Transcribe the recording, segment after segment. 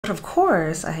But of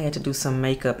course, I had to do some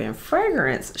makeup and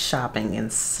fragrance shopping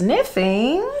and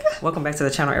sniffing. Welcome back to the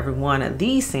channel, everyone.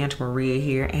 The Santa Maria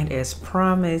here, and as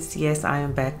promised, yes, I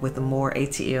am back with more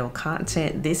ATL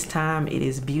content. This time it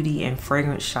is beauty and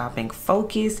fragrance shopping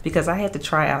focused because I had to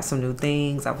try out some new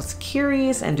things. I was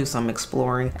curious and do some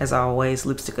exploring. As always,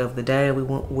 lipstick of the day, we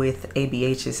went with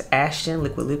ABH's Ashton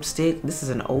liquid lipstick. This is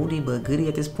an oldie but goodie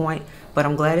at this point, but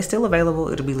I'm glad it's still available.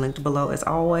 It'll be linked below as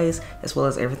always, as well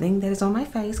as everything that is on my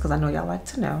face, because I know y'all like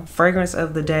to know. Fragrance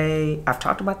of the day, I've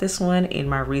talked about this one in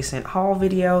my recent haul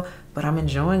video, but I'm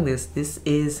enjoying this. This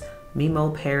is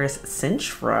Mimo Paris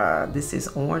Centra. This is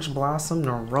Orange Blossom,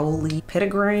 Neroli,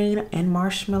 Petitgrain, and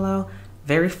Marshmallow.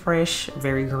 Very fresh,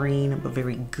 very green, but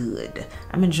very good.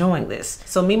 I'm enjoying this.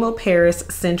 So Mimo Paris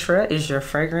Centra is your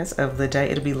fragrance of the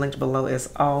day. It'll be linked below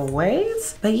as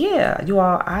always. But yeah, you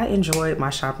all, I enjoyed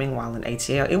my shopping while in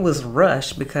ATL. It was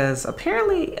rushed because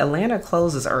apparently Atlanta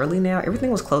closes early now. Everything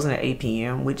was closing at 8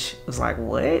 p.m., which was like,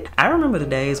 what? I remember the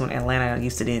days when Atlanta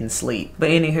used to didn't sleep.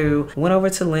 But anywho, went over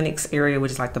to Lenox area,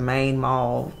 which is like the main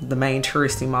mall, the main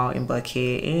touristy mall in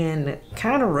Buckhead, and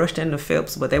kind of rushed into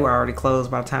Phipps, but they were already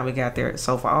closed by the time we got there.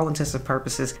 So for all intents and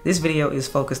purposes, this video is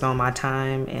focused on my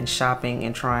time and shopping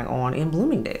and trying on in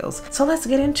Bloomingdale's. So let's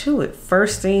get into it.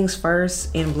 First things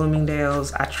first, in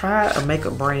Bloomingdale's, I tried a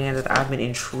makeup brand that I've been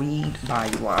intrigued by,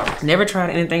 you all. Never tried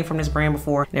anything from this brand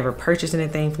before, never purchased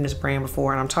anything from this brand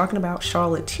before, and I'm talking about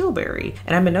Charlotte Tilbery.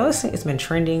 And I've been noticing it's been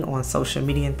trending on social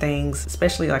media and things,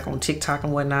 especially like on TikTok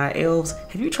and whatnot. Elves,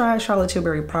 have you tried Charlotte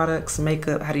Tilbery products,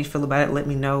 makeup? How do you feel about it? Let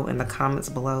me know in the comments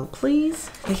below, please.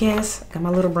 But yes, got my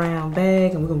little brown bag,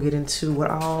 and we're gonna get into what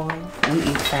all we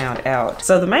found out.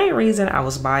 So the main reason I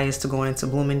was biased to going into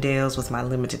Bloomingdale's with my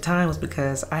limited time was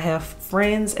because I have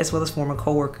friends as well as former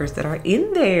co-workers that are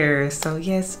in there. So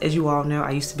yes, as you all know,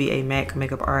 I used to be a MAC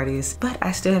makeup artist, but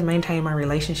I still have maintained my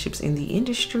relationships in the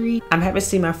industry. I'm happy to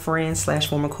see my friends slash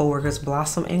former co-workers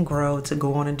blossom and grow to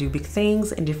go on and do big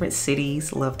things in different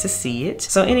cities. Love to see it.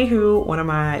 So anywho, one of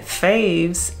my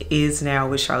faves is now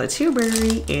with Charlotte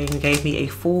Tilbery and gave me a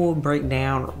full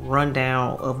breakdown, rundown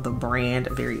of the brand.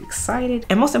 Very excited,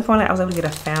 and most importantly, I was able to get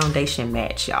a foundation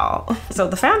match, y'all. So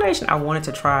the foundation I wanted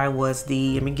to try was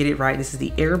the, let me get it right, this is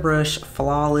the Airbrush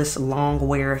Flawless Long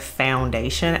Wear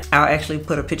Foundation. I'll actually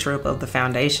put a picture up of the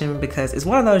foundation because it's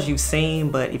one of those you've seen,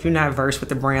 but if you're not versed with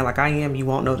the brand like I am, you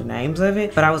won't know the names of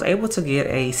it. But I was able to get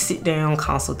a sit-down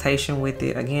consultation with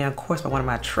it, again, of course, by one of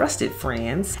my trusted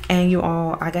friends. And you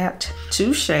all, I got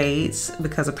 2 shades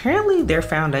because apparently their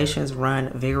foundations run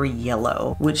very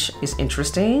yellow, which is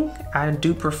interesting. I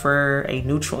do prefer a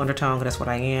neutral undertone because that's what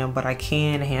I am, but I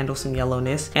can handle some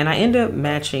yellowness. And I end up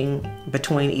matching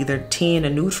between either 10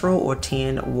 neutral or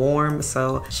 10 warm.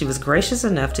 So she was gracious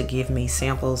enough to give me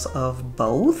samples of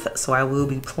both. So I will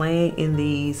be playing in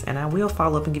these, and I will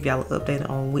follow up and give y'all an update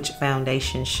on which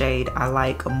foundation shade I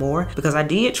like more, because I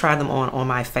did try them on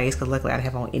my face because luckily I didn't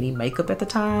have on any makeup at the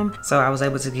time. So I was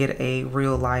able to get a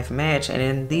real life match. And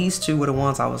then these two were the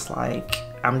ones I was like,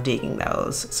 I'm digging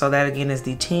those. So that again is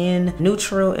the 10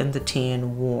 neutral and the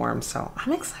 10 warm. So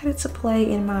I'm excited to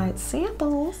play in my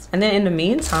samples. And then in the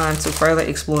meantime, to further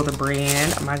explore the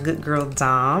brand, my good girl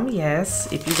Dom,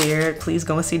 yes, if you're there, please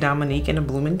go and see Dominique in the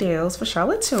Bloomingdale's for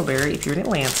Charlotte Tilbery if you're in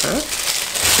Atlanta.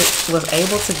 It was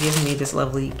able to give me this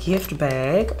lovely gift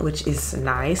bag, which is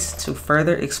nice to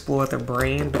further explore the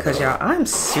brand because y'all, I'm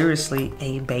seriously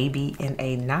a baby and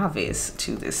a novice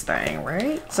to this thing,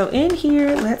 right? So in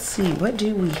here, let's see, what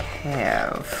do we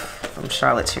have from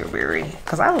Charlotte Tilbery?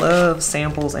 Because I love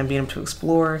samples and being able to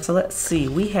explore. So let's see,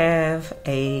 we have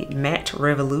a Matte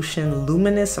Revolution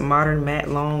Luminous Modern Matte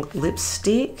Long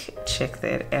Lipstick. Check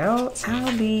that out.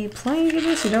 I'll be playing with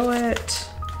this, you know what?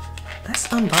 Let's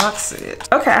unbox it.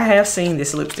 Okay, I have seen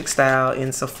this lipstick style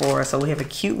in Sephora. So we have a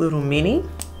cute little mini.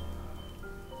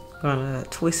 Gonna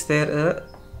twist that up.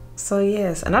 So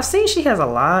yes, and I've seen she has a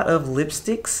lot of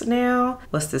lipsticks now.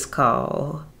 What's this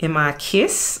called? In My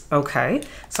Kiss. Okay,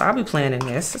 so I'll be playing in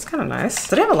this. It's kind of nice.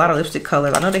 So they have a lot of lipstick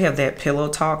colors. I know they have that Pillow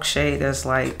Talk shade. That's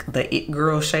like the it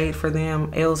girl shade for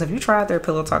them. Els, have you tried their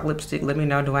Pillow Talk lipstick? Let me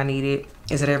know, do I need it?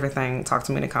 Is it everything? Talk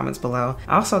to me in the comments below.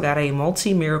 I also got a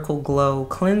Multi Miracle Glow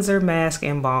Cleanser Mask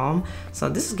and Balm. So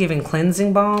this is giving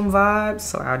cleansing balm vibes.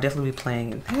 So I'll definitely be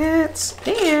playing in that.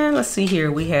 Then let's see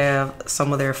here. We have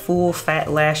some of their Full Fat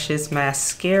Lashes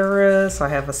mascara. So I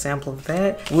have a sample of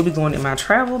that. We'll be going in my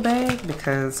travel bag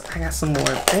because I got some more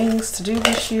things to do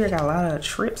this year. I got a lot of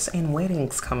trips and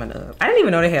weddings coming up. I didn't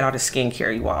even know they had all the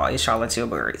skincare, you all, in Charlotte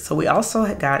Tilbery. So we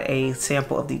also got a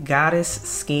sample of the Goddess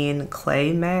Skin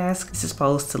Clay Mask. This is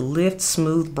supposed to lift,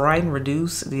 smooth, brighten,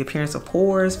 reduce the appearance of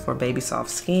pores for baby soft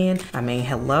skin. I mean,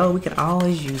 hello, we can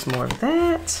always use more of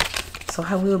that. So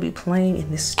I will be playing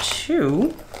in this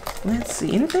too. Let's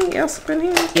see, anything else up in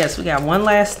here? Yes, we got one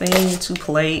last thing to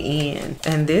play in.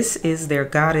 And this is their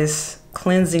Goddess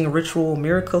Cleansing Ritual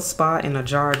Miracle Spa in a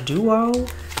Jar Duo.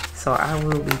 So I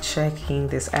will be checking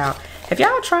this out. Have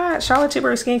y'all tried Charlotte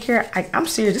Tilbery skincare? I'm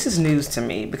serious, this is news to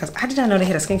me because I did not know they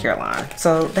had a skincare line.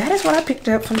 So that is what I picked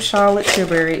up from Charlotte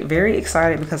Tilbery. Very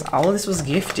excited because all of this was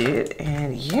gifted.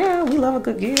 And yeah, we love a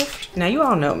good gift. Now you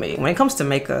all know me. When it comes to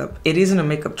makeup, it isn't a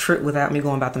makeup trip without me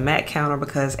going about the MAC counter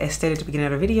because as stated at the beginning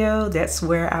of the video, that's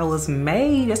where I was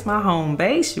made. That's my home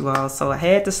base, you all. So I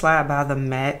had to slide by the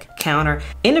MAC counter.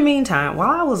 In the meantime, while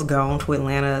I was gone to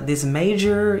Atlanta, this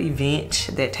major event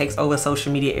that takes over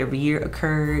social media every year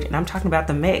occurred. And I'm talking about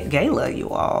the Met Gala, you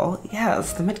all.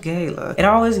 Yes, the Met Gala. It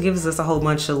always gives us a whole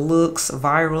bunch of looks,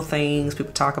 viral things,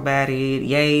 people talk about it,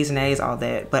 yays, nays, all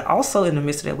that. But also in the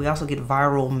midst of that, we also get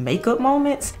viral makeup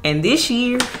moments. And this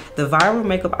year, the viral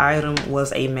makeup item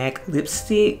was a MAC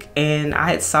lipstick. And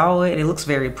I had saw it and it looks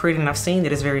very pretty. And I've seen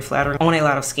that it's very flattering on a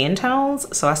lot of skin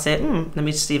tones. So I said, let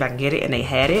me just see if I can get it. And they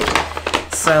had it.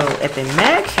 So at the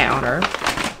MAC counter,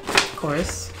 of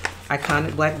course,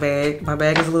 iconic black bag. My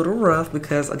bag is a little rough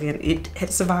because again, it had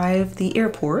survived the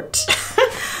airport.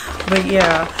 But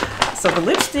yeah, so the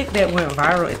lipstick that went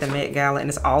viral at the Met Gala and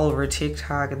it's all over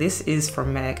TikTok, this is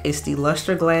from MAC. It's the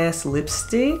Luster Glass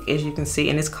lipstick, as you can see,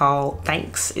 and it's called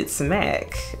Thanks, It's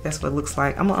MAC. That's what it looks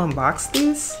like. I'm gonna unbox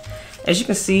this. As you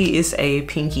can see, it's a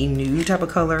pinky nude type of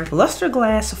color. Luster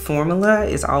Glass formula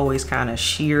is always kind of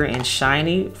sheer and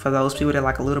shiny for those people that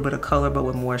like a little bit of color but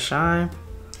with more shine.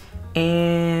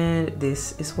 And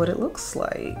this is what it looks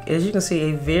like. As you can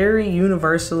see, a very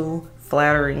universal,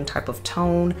 flattering type of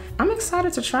tone. I'm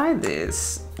excited to try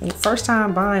this. First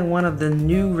time buying one of the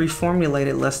new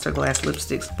reformulated Luster Glass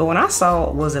lipsticks. But when I saw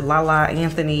it, was it Lala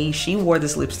Anthony, she wore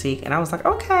this lipstick and I was like,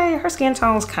 okay, her skin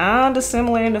tone's kind of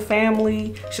similar in the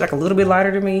family. She's like a little bit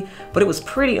lighter than me, but it was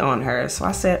pretty on her. So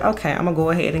I said, okay, I'm gonna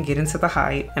go ahead and get into the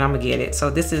hype and I'm gonna get it. So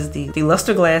this is the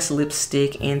Luster Glass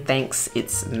lipstick and Thanks,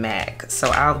 It's MAC. So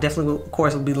I'll definitely, of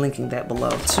course, will be linking that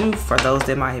below too for those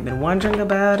that might have been wondering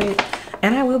about it.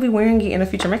 And I will be wearing it in a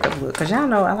future makeup look because y'all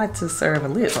know I like to serve a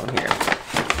lip on here.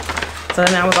 So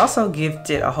then I was also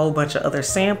gifted a whole bunch of other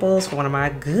samples from one of my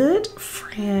good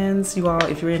friends. You all,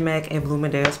 if you're in MAC and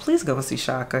Bloomingdale's, please go and see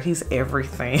Shaka. He's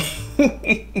everything.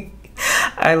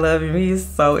 I love him. He's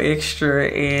so extra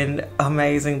and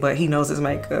amazing, but he knows his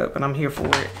makeup and I'm here for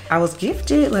it. I was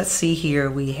gifted, let's see here,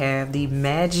 we have the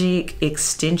Magic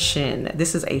Extension.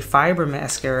 This is a fiber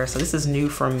mascara, so this is new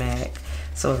from MAC.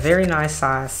 So a very nice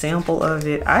size sample of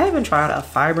it. I haven't tried a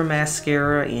fiber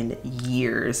mascara in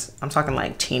years. I'm talking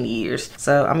like 10 years.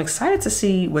 So I'm excited to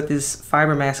see what this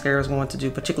fiber mascara is going to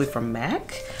do, particularly from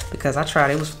MAC, because I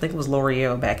tried it, I think it was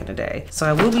L'Oreal back in the day. So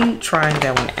I will be trying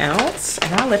that one out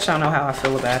and I'll let y'all know how I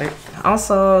feel about it. I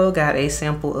also got a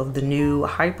sample of the new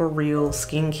Hyper Real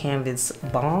Skin Canvas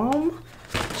Balm.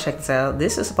 Check this out.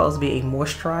 This is supposed to be a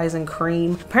moisturizing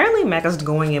cream. Apparently MAC is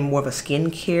going in more of a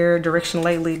skincare direction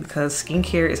lately because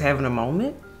skincare is having a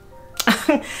moment.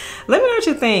 Let me know what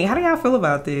you think. How do y'all feel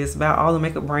about this? About all the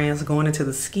makeup brands going into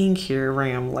the skincare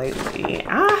realm lately?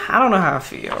 I don't know how I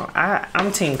feel.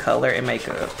 I'm team color and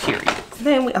makeup, period.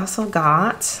 Then we also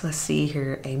got, let's see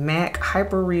here, a MAC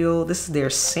Hyper Real. This is their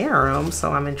serum,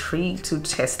 so I'm intrigued to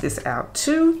test this out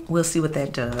too. We'll see what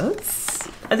that does.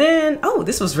 And then, oh,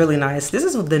 this was really nice. This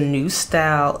is the new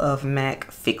style of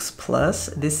MAC Fix Plus.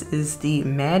 This is the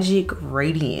Magic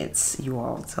Radiance, you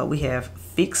all. So we have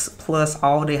Fix Plus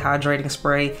All Day Hydrating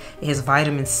Spray. It has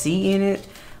vitamin C in it,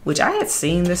 which I had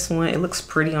seen this one. It looks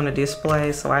pretty on the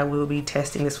display, so I will be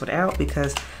testing this one out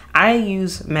because I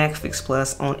use MAC Fix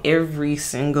Plus on every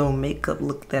single makeup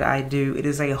look that I do. It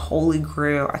is a holy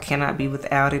grail. I cannot be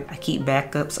without it. I keep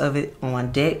backups of it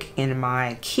on deck in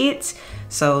my kit.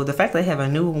 So the fact that they have a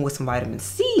new one with some vitamin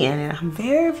C in it, I'm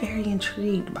very, very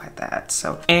intrigued by that.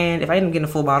 So, and if I didn't get a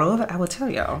full bottle of it, I will tell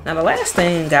y'all. Now the last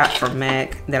thing I got from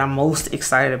MAC that I'm most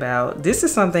excited about, this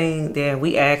is something that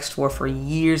we asked for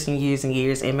years and years and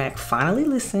years, and MAC finally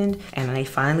listened and they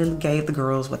finally gave the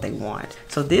girls what they want.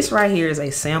 So this right here is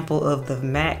a sample of the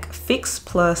MAC Fix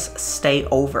Plus Stay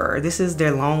Over. This is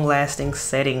their long lasting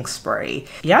setting spray.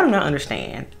 Y'all do not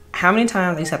understand how many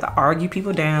times I used to have to argue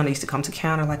people down. They used to come to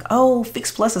counter like, oh,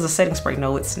 Fix Plus is a setting spray.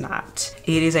 No, it's not.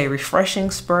 It is a refreshing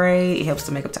spray. It helps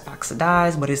the makeup to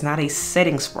oxidize, but it's not a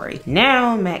setting spray.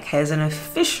 Now MAC has an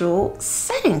official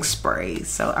setting spray.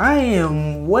 So I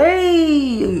am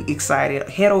way excited,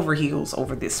 head over heels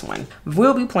over this one.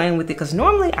 We'll be playing with it because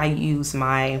normally I use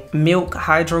my Milk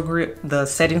Hydro Grip, the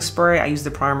setting spray. I use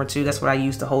the primer too. That's what I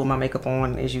use to hold my makeup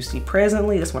on, as you see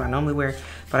presently. That's what I normally wear,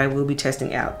 but I will be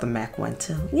testing out the MAC one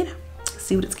to, you know,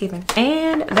 see what it's giving.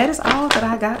 And that is all that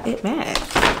I got at MAC.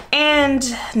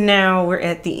 And now we're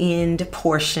at the end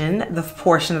portion, the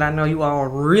portion that I know you all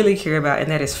really care about,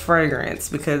 and that is fragrance,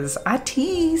 because I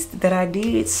teased that I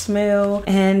did smell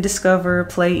and discover,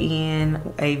 play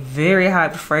in a very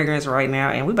hyped fragrance right now,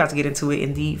 and we're about to get into it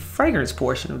in the fragrance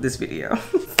portion of this video.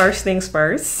 First things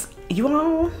first, you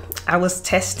all, I was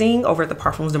testing over at the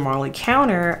Parfums de Marly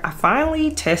counter. I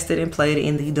finally tested and played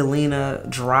in the Delina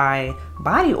Dry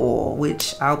Body Oil,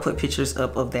 which I'll put pictures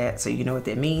up of that so you know what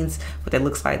that means, what that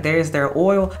looks like. There's their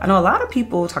oil. I know a lot of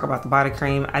people talk about the body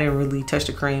cream. I didn't really touch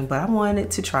the cream, but I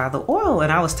wanted to try the oil,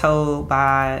 and I was told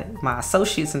by my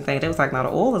associates and things, they was like, no, the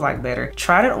oil is like better.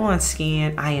 Tried it on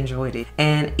skin, I enjoyed it,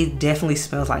 and it definitely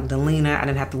smells like Delina. I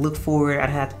didn't have to look for it. I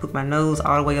didn't have to put my nose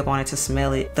all the way up on it to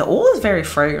smell it. The oil is very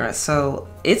fragrant, so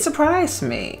it surprised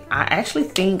me. I actually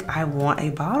think I want a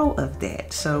bottle of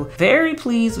that. So very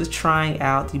pleased with trying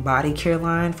out the body care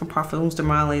line from Parfums de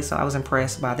Marly. So I was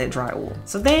impressed by that dry oil.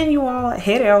 So then you all,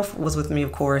 Head Elf was with me,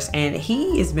 of course, and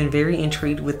he has been very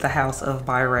intrigued with the house of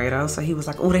Byredo. So he was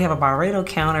like, oh, they have a Byredo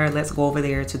counter. Let's go over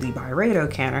there to the Byredo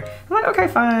counter. I'm like, okay,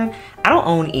 fine. I don't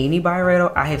own any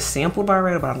Byredo. I have sampled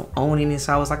Byredo, but I don't own any.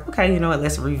 So I was like, okay, you know what?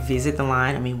 Let's revisit the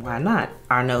line. I mean, why not?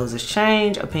 Our noses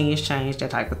change, opinions change, that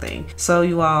type of thing. So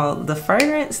you all, the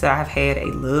fragrance that I've had a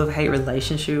love-hate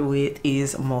relationship with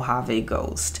is Mojave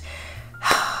Ghost.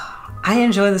 I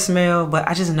enjoy the smell, but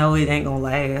I just know it ain't gonna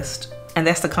last. And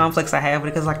that's the complex I have,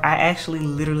 because like I actually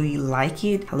literally like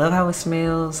it. I love how it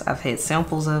smells. I've had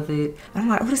samples of it. I'm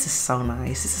like, oh, this is so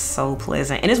nice. This is so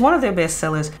pleasant. And it's one of their best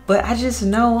sellers, but I just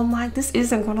know, I'm like, this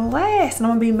isn't gonna last, and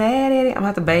I'm gonna be mad at it. I'm gonna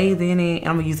have to bathe in it, and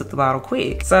I'm gonna use up the bottle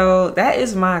quick. So that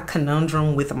is my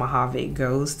conundrum with the Mojave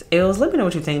Ghost. Els, let me know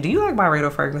what you think. Do you like Byredo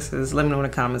fragrances? Let me know in the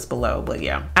comments below. But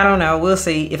yeah, I don't know. We'll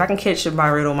see. If I can catch a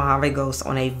Byredo Mojave Ghost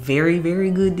on a very,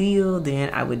 very good deal,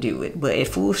 then I would do it. But at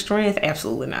full strength,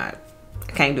 absolutely not.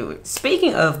 Can't do it.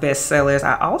 Speaking of bestsellers,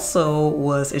 I also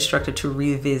was instructed to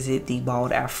revisit the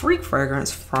Bald Afrique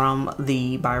fragrance from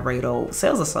the Byredo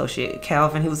sales associate,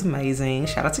 Calvin. He was amazing.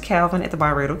 Shout out to Calvin at the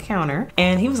Byredo counter.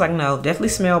 And he was like, no, definitely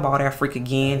smell Bald Afrique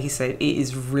again. He said it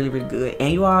is really, really good.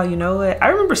 And you all, you know what? I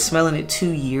remember smelling it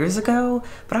 2 years ago,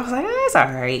 but I was like, it's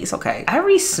all right, it's okay. I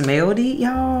re-smelled it,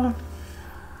 y'all.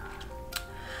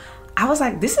 I was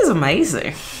like, this is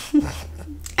amazing.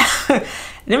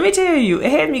 Let me tell you,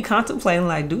 it had me contemplating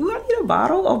like, do I need a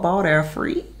bottle of Bald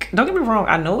Afrique? Don't get me wrong,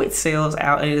 I know it sells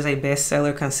out and it is a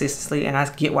bestseller consistently, and I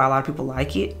get why a lot of people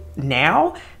like it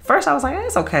now. First I was like,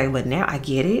 it's okay, but now I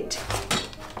get it.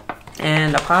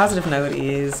 And a positive note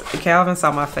is Calvin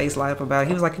saw my face light up about it.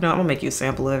 He was like, you know, I'm gonna make you a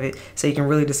sample of it so you can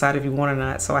really decide if you want it or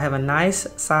not. So I have a nice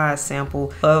size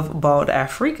sample of Bald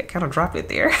Afrique. I kind of dropped it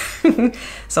there.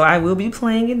 So I will be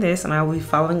playing in this, and I will be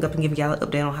following up and giving y'all an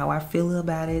update on how I feel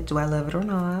about it. Do I love it or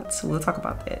not? So we'll talk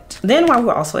about that. Then while we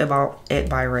were also at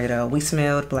Byredo, we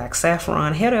smelled Black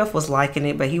Saffron. Head Elf was liking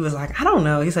it, but he was like, I don't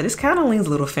know. He said, this kind of leans a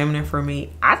little feminine for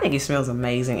me. I think it smells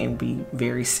amazing and be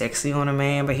very sexy on a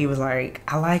man, but he was like,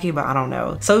 I like it, but I don't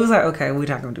know. So he was like, okay, we're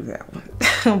not gonna do that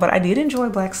one. But I did enjoy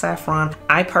Black Saffron.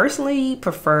 I personally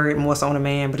prefer it more so on a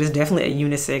man, but it's definitely a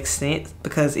unisex scent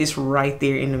because it's right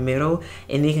there in the middle,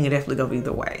 and it can definitely go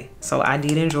either way. So I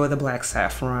did enjoy the Black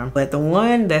Saffron, but the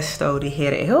one that stole the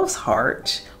Head Elf's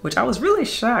heart, which I was really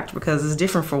shocked because it's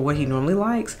different from what he normally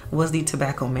likes, was the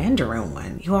Tobacco Mandarin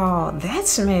one. You all, that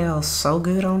smells so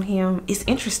good on him. It's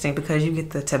interesting because you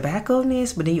get the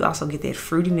tobacco-ness, but then you also get that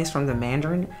fruitiness from the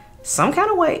mandarin. Some kind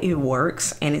of way it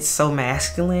works, and it's so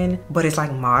masculine, but it's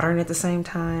like modern at the same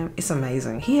time. It's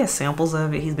amazing. He has samples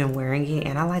of it. He's been wearing it,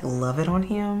 and I like love it on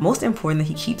him. Most importantly,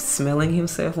 he keeps smelling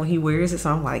himself when he wears it,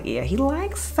 so I'm like, yeah, he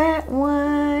likes that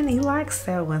one. He likes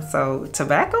that one. So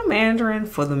Tobacco Mandarin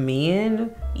for the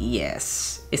men,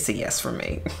 yes. It's a yes for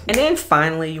me. And then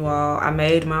finally, you all, I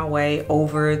made my way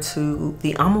over to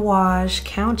the Amouage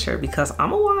counter because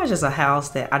Amouage is a house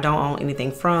that I don't own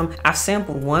anything from. I've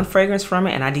sampled one fragrance from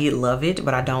it and I did love it,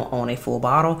 but I don't own a full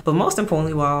bottle. But most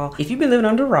importantly, you all, if you've been living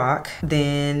under a rock,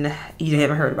 then you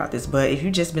haven't heard about this. But if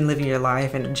you've just been living your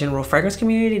life in the general fragrance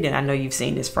community, then I know you've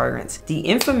seen this fragrance. The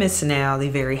infamous now, the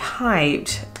very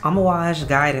hyped Amouage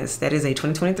Guidance. That is a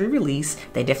 2023 release.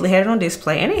 They definitely had it on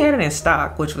display and they had it in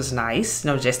stock, which was nice.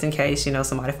 You know, just in case, you know,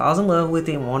 somebody falls in love with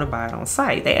it and want to buy it on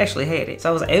site. They actually had it. So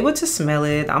I was able to smell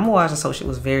it. The Amouage associate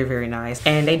was very, very nice.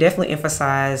 And they definitely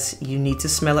emphasize you need to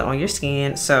smell it on your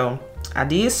skin. So I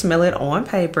did smell it on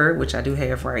paper, which I do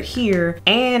have right here.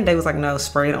 And they was like, no,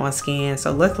 spray it on skin.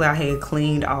 So luckily I had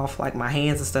cleaned off like my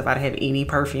hands and stuff. I didn't have any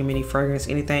perfume, any fragrance,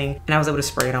 anything. And I was able to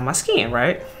spray it on my skin,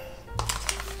 right?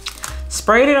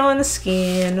 Sprayed it on the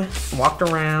skin, walked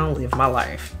around, lived my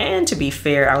life. And to be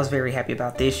fair, I was very happy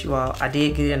about this, you all. I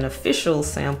did get an official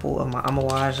sample of my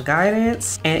Amouage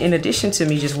Guidance. And in addition to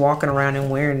me just walking around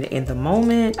and wearing it in the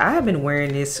moment, I have been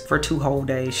wearing this for 2 whole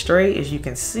days straight. As you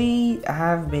can see,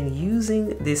 I've been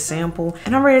using this sample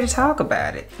and I'm ready to talk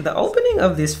about it. The opening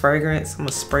of this fragrance, I'm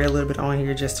gonna spray a little bit on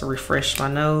here just to refresh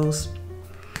my nose.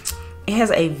 It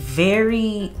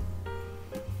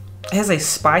has a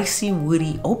spicy,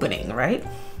 woody opening, right?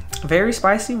 Very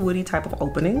spicy, woody type of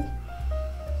opening.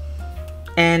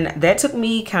 And that took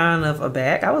me kind of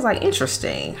aback. I was like,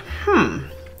 interesting.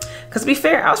 Because to be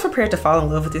fair, I was prepared to fall in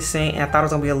love with this scent and I thought it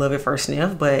was gonna be a love at first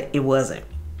sniff, but it wasn't.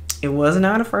 It was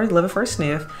not a love at first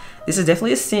sniff. This is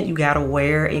definitely a scent you gotta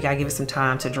wear and you gotta give it some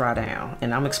time to dry down.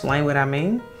 And I'm gonna explain what I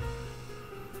mean.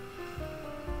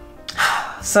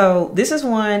 So this is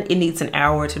one, it needs an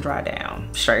hour to dry down,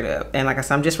 straight up. And like I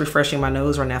said, I'm just refreshing my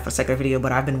nose right now for the sake of the video,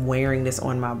 but I've been wearing this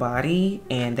on my body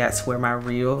and that's where my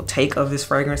real take of this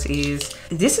fragrance is.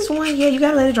 This is one, yeah, you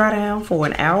gotta let it dry down for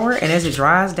an hour. And as it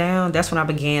dries down, that's when I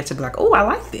began to be like, oh, I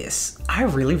like this. I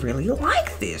really, really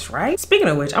like this, right? Speaking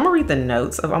of which, I'm gonna read the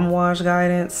notes of Amouage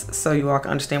Guidance so you all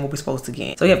can understand what we're supposed to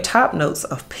get. So you have top notes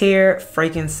of pear,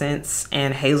 frankincense,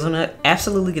 and hazelnut.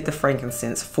 Absolutely get the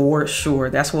frankincense for sure.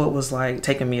 That's what was like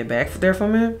taking me aback there for a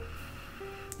minute.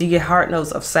 You get heart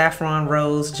notes of saffron,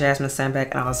 rose, jasmine,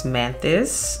 sambac, and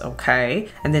osmanthus. Okay.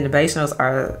 And then the base notes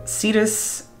are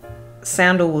cetus,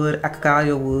 sandalwood,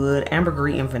 acagalla wood,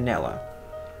 ambergris, and vanilla.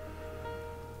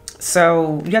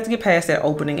 So you have to get past that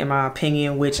opening, in my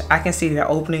opinion, which I can see that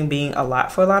opening being a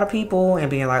lot for a lot of people and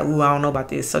being like, ooh, I don't know about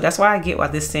this. So that's why I get why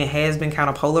this scent has been kind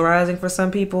of polarizing for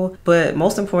some people. But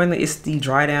most importantly, it's the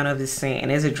dry down of this scent.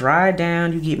 And as it dried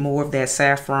down, you get more of that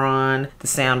saffron, the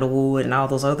sandalwood, and all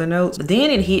those other notes. But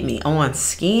then it hit me on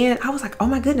skin. I was like, oh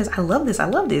my goodness, I love this. I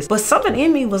love this. But something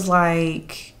in me was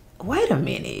like, wait a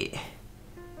minute.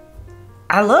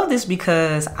 I love this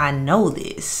because I know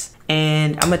this.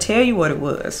 And I'm gonna tell you what it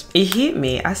was. It hit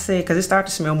me, I said, because it started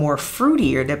to smell more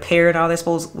fruitier. The pear and all that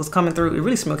was coming through. It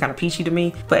really smelled kind of peachy to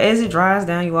me. But as it dries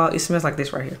down, you all, it smells like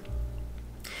this right here.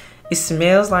 It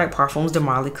smells like Parfums de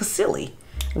Marly Cassili,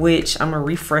 which I'm gonna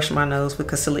refresh my nose with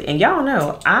Cassili. And y'all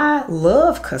know, I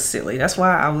love Cassili. That's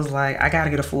why I was like, I gotta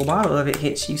get a full bottle of it.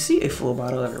 Hence, you see a full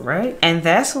bottle of it, right? And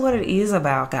that's what it is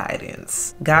about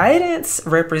Guidance. Guidance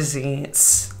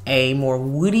represents a more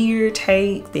woodier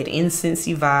take, that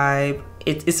incensey vibe.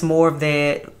 It's more of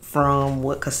that from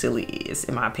what Cassili is,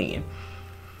 in my opinion.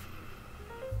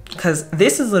 Because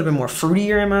this is a little bit more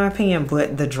fruitier in my opinion,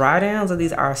 but the dry downs of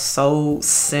these are so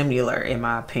similar in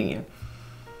my opinion.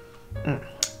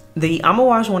 The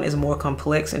Amouage one is more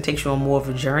complex and takes you on more of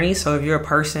a journey. So if you're a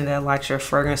person that likes your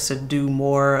fragrance to do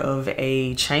more of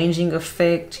a changing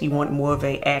effect, you want more of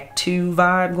a Act 2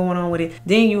 vibe going on with it,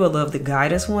 then you will love the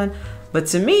Guidance one. But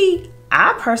to me,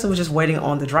 I personally was just waiting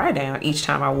on the dry down each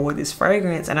time I wore this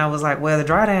fragrance. And I was like, well, the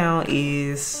dry down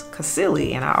is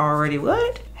Cassili. And I already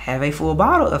have a full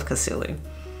bottle of Cassili.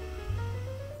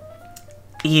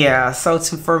 Yeah, so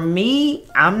for me,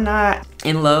 I'm not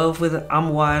in love with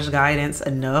Amouage Guidance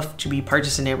enough to be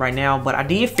purchasing it right now, but I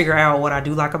did figure out what I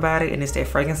do like about it, and it's that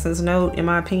frankincense note, in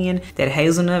my opinion, that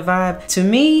hazelnut vibe. To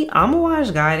me,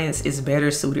 Amouage Guidance is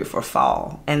better suited for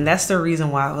fall, and that's the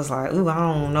reason why I was like, ooh, I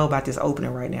don't know about this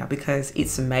opening right now, because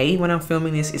it's May when I'm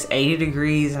filming this. It's 80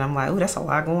 degrees, and I'm like, ooh, that's a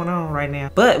lot going on right now.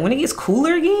 But when it gets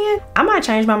cooler again, I might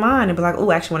change my mind and be like,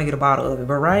 ooh, I actually want to get a bottle of it.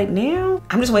 But right now,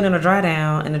 I'm just waiting on the dry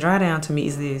down, and the dry down to me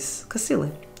is this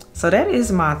Cassili. So that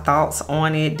is my thoughts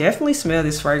on it. Definitely smell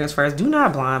this fragrance first. Do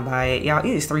not blind buy it. Y'all, it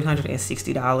is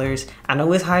 $360. I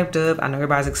know it's hyped up. I know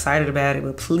everybody's excited about it,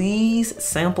 but please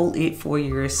sample it for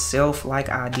yourself like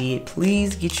I did.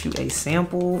 Please get you a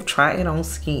sample. Try it on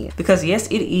skin. Because yes,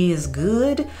 it is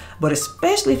good, but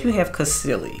especially if you have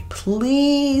Cassili,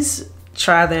 please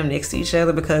try them next to each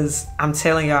other, because I'm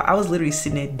telling y'all, I was literally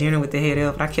sitting at dinner with the head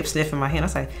up and I kept sniffing my hand. I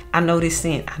was like, I know this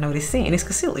scent. I know this scent, and it's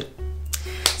Cassili.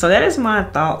 So that is my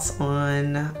thoughts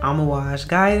on Amouage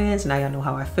Guidance. Now y'all know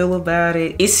how I feel about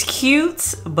it. It's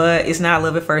cute, but it's not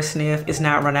love at first sniff. It's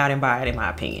not run out and buy it, in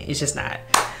my opinion. It's just not.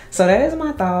 So that is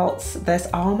my thoughts. That's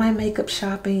all my makeup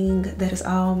shopping. That is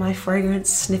all my fragrance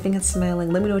sniffing and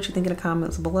smelling. Let me know what you think in the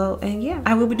comments below. And yeah,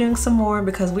 I will be doing some more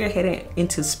because we are heading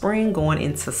into spring, going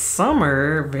into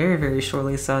summer very, very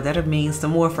shortly. So that'll mean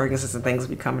some more fragrances and things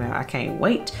will be coming out. I can't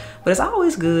wait. But it's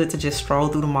always good to just stroll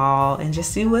through the mall and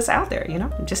just see what's out there, you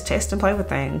know? Just test and play with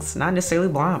things, not necessarily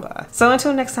blind buy. So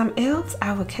until next time else,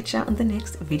 I will catch y'all in the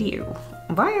next video.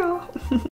 Bye y'all.